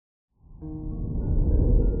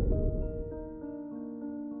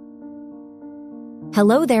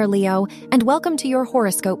Hello there, Leo, and welcome to your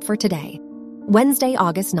horoscope for today, Wednesday,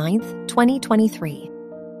 August 9th, 2023.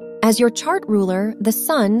 As your chart ruler, the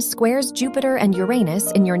Sun squares Jupiter and Uranus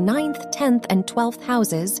in your 9th, 10th, and 12th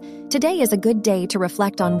houses. Today is a good day to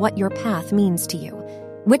reflect on what your path means to you.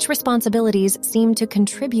 Which responsibilities seem to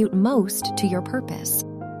contribute most to your purpose?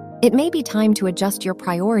 It may be time to adjust your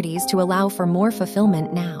priorities to allow for more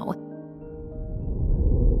fulfillment now.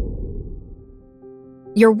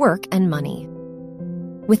 Your work and money.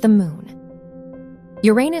 With the moon.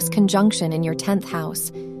 Uranus conjunction in your 10th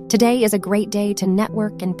house, today is a great day to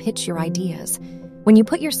network and pitch your ideas. When you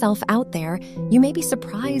put yourself out there, you may be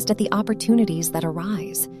surprised at the opportunities that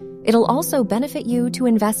arise. It'll also benefit you to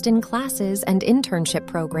invest in classes and internship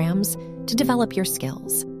programs to develop your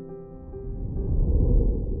skills.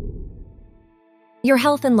 Your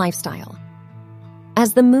health and lifestyle.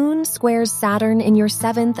 As the moon squares Saturn in your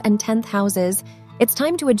 7th and 10th houses, it's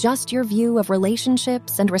time to adjust your view of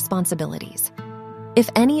relationships and responsibilities.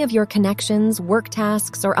 If any of your connections, work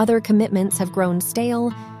tasks, or other commitments have grown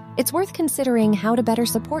stale, it's worth considering how to better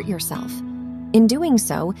support yourself. In doing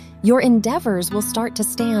so, your endeavors will start to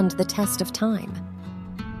stand the test of time.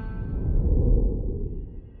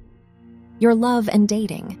 Your love and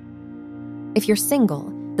dating. If you're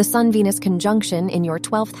single, the Sun-Venus conjunction in your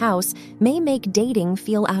 12th house may make dating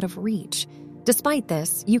feel out of reach. Despite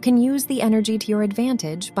this, you can use the energy to your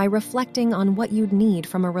advantage by reflecting on what you'd need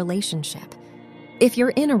from a relationship. If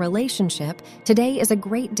you're in a relationship, today is a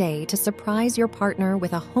great day to surprise your partner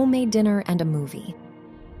with a homemade dinner and a movie.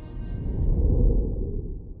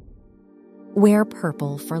 Wear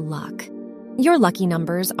purple for luck. Your lucky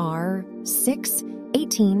numbers are 6,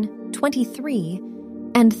 18, 23,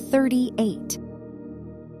 and 38.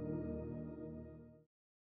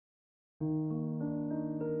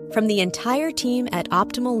 From the entire team at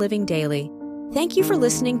Optimal Living Daily, thank you for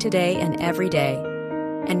listening today and every day.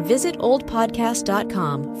 And visit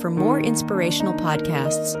oldpodcast.com for more inspirational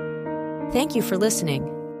podcasts. Thank you for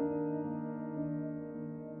listening.